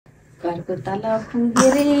घरको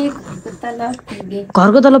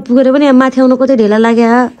तल पुगेर पनि माथि आउनु कतै ढिला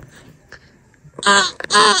लाग्यो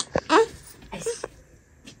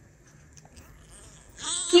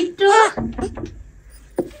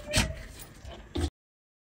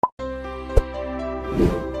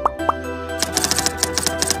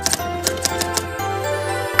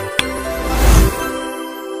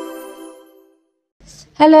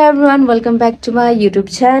Hello everyone, welcome back to my YouTube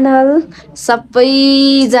channel.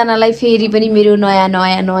 सबैजनालाई फेरि पनि मेरो नयाँ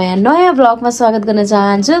भ्लगमा स्वागत गर्न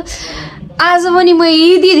चाहन्छु। आज पनि म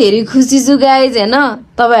यति धेरै खुसी छु गाइज हैन,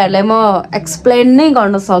 तपाईहरुलाई म एक्सप्लेन नै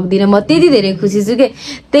गर्न सक्दिन, म त्यति धेरै खुसी छु के।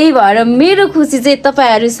 त्यही भएर मेरो खुसी चाहिँ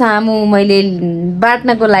तपाईहरु सामु मैले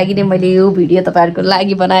बाट्नको लागि नै मैले यो भिडियो तपाईहरुको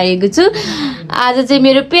लागि बनाएको छु। आज चाहिँ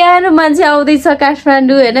मेरो प्यारो मान्छे आउँदैछ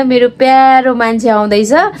काठमाडौँ हैन, मेरो प्यारो मान्छे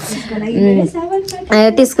आउँदैछ।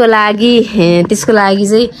 त्यसको लागि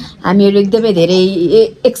चाहिँ हामीहरु एकदमै धेरै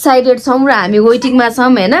एक्साइटेड छौं र हामी वेटिङमा छौं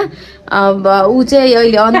हैन। अब उ चाहिँ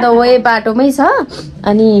अहिले अन द वे बाटोमै छ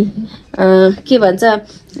अनि के भन्छ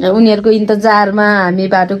उनीहरुको इन्तजारमा हामी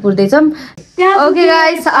बाटो कुर्दै छौं। Okay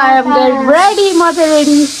guys, I am ready, म चाहिँ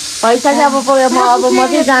रेडी भइसक्यो। अब म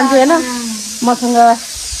चाहिँ जान्छु हैन। मसँग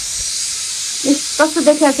कस्तो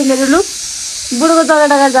देखिएको छ मेरो लुक, बुढोको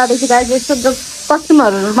जग्गा जाँदैछु गाइस। यस्तो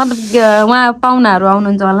कस्टमरहरु मतलब उहाँ पाहुनाहरु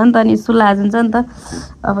आउनुहुन्छ होला नि त, अनि यसो लाज हुन्छ नि त।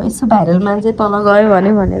 अब यसो भाइरल मान्छे तल गयो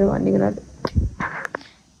भनेर भनेको।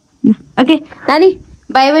 ओके नानी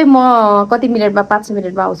बाइ बाइ, म कति मिनेटमा 5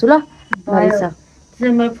 मिनेटमा आउँछु ल।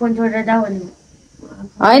 मैले फोन छोडेर जाऊ भने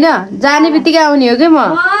हैन, जाने बित्तिकै आउने हो के म।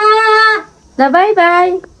 ल बाइ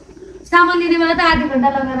बाइ। सामान लिने बेला त आधा घण्टा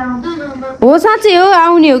लगाएर आउँछु न। हो साँच्चै हो,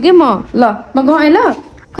 आउने हो के म। ल म गएँ ल।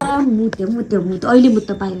 मुत्यो अहिले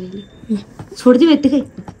मुत्त पायो मैले। छोड्दियो यतिकै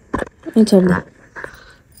छोड्दा।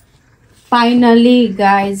 फाइनली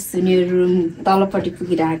गाइज उनीहरु तलपट्टि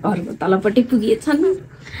पुगिरहेको, घरको तलपट्टि पुगिएछन्।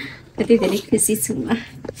 त्यति धेरै खुसी छु म।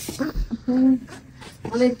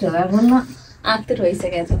 मलाई ढोका खोल्न आत्तुर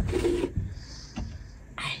भइसकेको छ।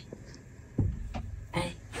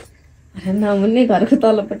 नमुन्ने घरको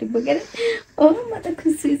तलपट्टि पुगेर ओ म त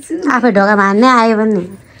खुसी छु। आफै ढोका मार्ने आयो भने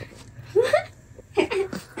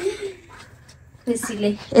खुसीले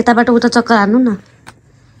यताबाट उता चक्कर हान्नु न।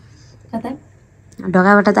 कता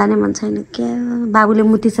ढोकाबाट जाने मन छैन क्या। बाबुले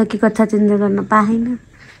मुतिसके कक्षा चेन्ज गर्न पाएन।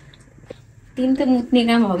 तिनको मुत्ने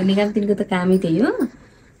काम हग्ने काम तिनको त कामै त्यही हो।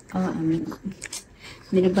 अब हामी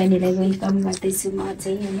मेरो बहिनीलाई वेलकम गर्दैछु म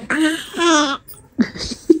चाहिँ हैन।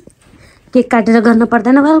 केक काटेर गर्न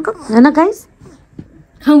पर्दैन वेलकम हैन गाइस।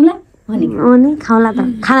 खाउँला अनि खाउँला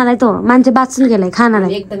त। खानालाई त मान्छे बाँच्छन् केलाई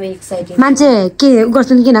खानालाई। एकदमै एक्साइटेड मान्छे के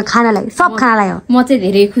गर्छन् किन खानालाई, सब खानालाई हो। म चाहिँ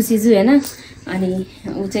धेरै खुसी छु हैन। अनि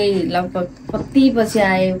उ चाहिँ लगभग कति पछि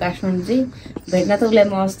आयो काठमाडौँ चाहिँ। भेट्न त उसलाई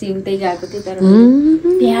म अस्ति उतै गएको थिएँ, तर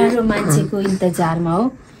प्यारो मान्छेको इन्तजारमा हो।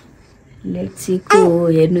 लेट्स सी को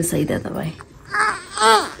हेर्नुस् है त तपाई।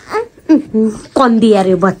 कन्दी यार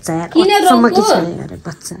यो बच्चा यार, अचम्म के छ यार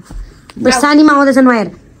बच्चा। सानीमा आउँदैछन् म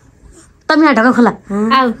हेर। तमी यहाँ ढोका खोला।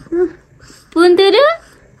 आऊ पुन्तुरु।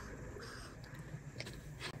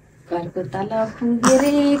 घरको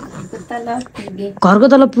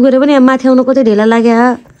तल पुगेर पनि माथि आउनु कतै ढिला लाग्यो।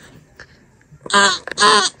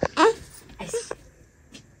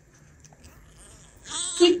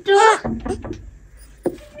 किट्टु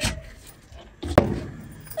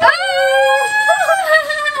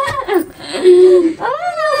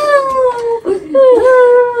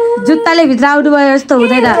जुत्ताले भित्र आउनु भयो जस्तो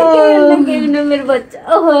हुँदैन। मेरो बच्चा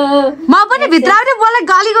म पनि भित्र आउने मलाई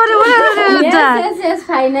गाली गर्नु पर्यो।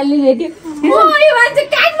 फाइनली भेट्यो। ओ यो मान्छे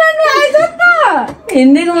काठमाडौँ आएछ त।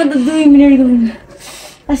 हिँडेको म त 2 मिनेटको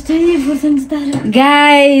अस्ति फुर्सद तारा।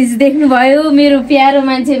 गाइस देख्नुभयो मेरो प्यारो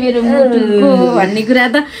मान्छे मेरो मुटुको भन्ने कुरा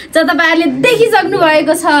त तपाईहरुले देखिसक्नु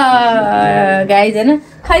भएको छ गाइस हैन।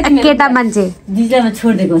 खै केटा मान्छे दिदीलाई म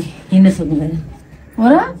छोड्देको हिँड्न सक्दैन हो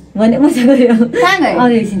र भने म चाहिँ गयो। कहाँ गयो?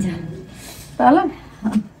 अरे एकछिन तल।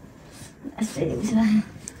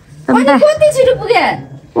 कति छिटो पुगे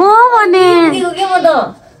ओ भने के म त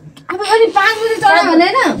अब अनि 5 बजे चढ्यो भने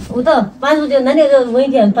हैन। उ त 5 बजे भन्दा नि वही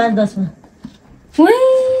थियो 5:10 मा।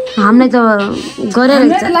 हामीले त गरे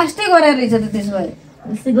रहेछ। हामीले लास्टै गरे रहेछ त। त्यसो भए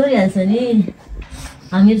त्यस्तै गरिहाल्छ नि।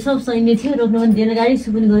 हामीहरू सब सैन्य थियो, रोक्नु पनि दिएन, गाडी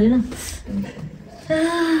सु पनि गरेन।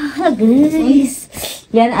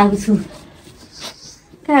 यहाँ आएको छु।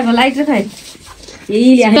 कहाँको लाइट र खै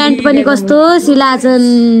प्यान्ट पनि कस्तो सिलाछन्।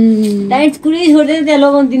 टाइट कुनै छोड्दैन त्यहाँ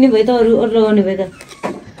लगाउनु दिने भए त अरू लगाउने भए त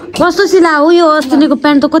कस्तो सिला हो यो। अस्तिको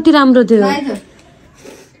प्यान्ट त कति राम्रो थियो।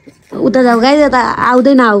 उता जाऊ गाई, त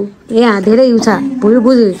आउँदैन आऊ। यहाँ धेरै उ छ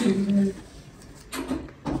बुझ्यो।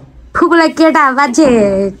 फुकुलाई केटा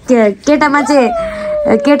मान्छे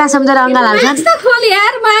केटा सम्झेर अङ्गाल हाल्छन् मार्क्स त खोल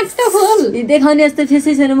यार मार्क्स त खोल देखाउने जस्तो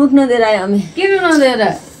फेसै छैन मुख नदिएर आयो हामी किन नदिएर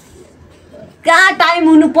कहाँ टाइम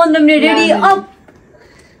हुनु 15 मिनट रेडी अप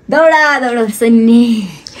दौडा सन्ने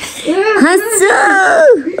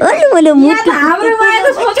हाम्रो माया त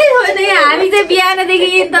सोचै छैन हामी चाहिँ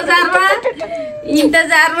बिहानदेखि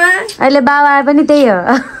इन्तजारमा अहिले बाबा आए पनि त्यही हो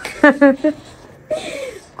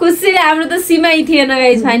खुसीले हाम्रो त सीमै थिएन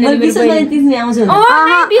गाइस फाइनली विश्वासै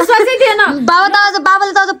थिएन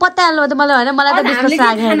बाबाले त अझ पत्याइहाल्नु त मलाई होइन मलाई त विश्वास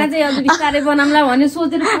लाग्यो खाना चाहिँ अझ बिस्तारै बनाउँला भन्ने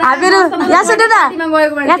सोचेर हामीहरू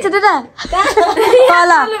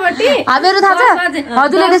थाहा छ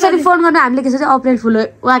हजुरले त्यसरी फोन गर्नु हामीले के सोच्यो अप्रेल फुल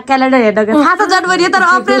वा क्यालेन्डर हेर्दा थाहा छ जनवरी तर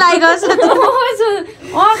अप्रेल आएको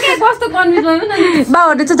कस्तो कन्फ्युज भयो न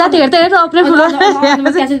बाबाहरूले चाहिँ जति हेर्दा हेर्दा अप्रेल फुल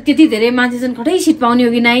त्यति धेरै मान्छे चाहिँ कतै सिट पाउने हो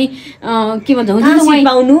कि नै के भन्छ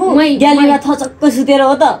ग्यालेरीमा थचक्क सुतेर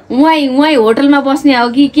हो त उहाँ होटलमा बस्ने हो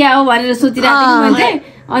कि क्या हो भनेर सोचिरहेको थिएँ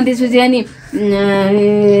अनि त्यसपछि अनि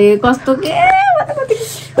कस्तो के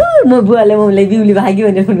म बुवाले मम्मीलाई बिउली भाग्यो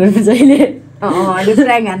भनेर फोन गर्छु अहिले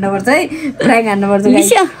फ्र्याङ हान्नुपर्छ है फ्र्याङ हान्नुपर्छ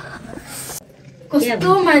कस्तो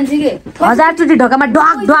मान्छे के 1000 चोटि ढोकामा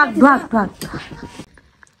ढ्वाक ढ्वाक ढ्वाक ढ्वाक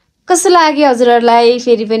कस्तो लाग्यो हजुरहरूलाई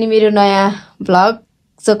फेरि पनि मेरो नयाँ भ्लग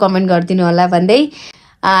सो कमेन्ट गरिदिनु होला भन्दै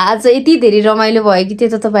आज यति धेरै रमाइलो भयो कि त्यो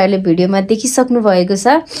त तपाईँहरूले भिडियोमा देखिसक्नु भएको छ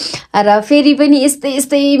र फेरि पनि यस्तै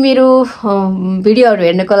यस्तै मेरो भिडियोहरू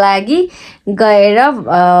हेर्नको लागि गएर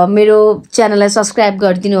मेरो च्यानललाई सब्सक्राइब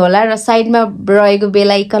गरिदिनु होला र साइडमा रहेको बेल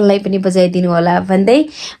आइकनलाई पनि बजाइदिनु होला भन्दै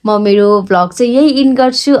म मेरो भ्लग चाहिँ यही इन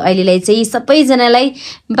गर्छु अहिलेलाई चाहिँ सबैजनालाई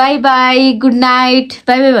by by good night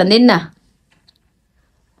by by भन्दैन न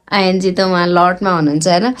आइएनजी त उहाँ लटमा हुनुहुन्छ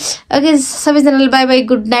होइन ओके सबैजनालाई बाई बाई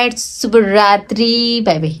गुड नाइट शुभरात्रि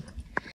बाई बाई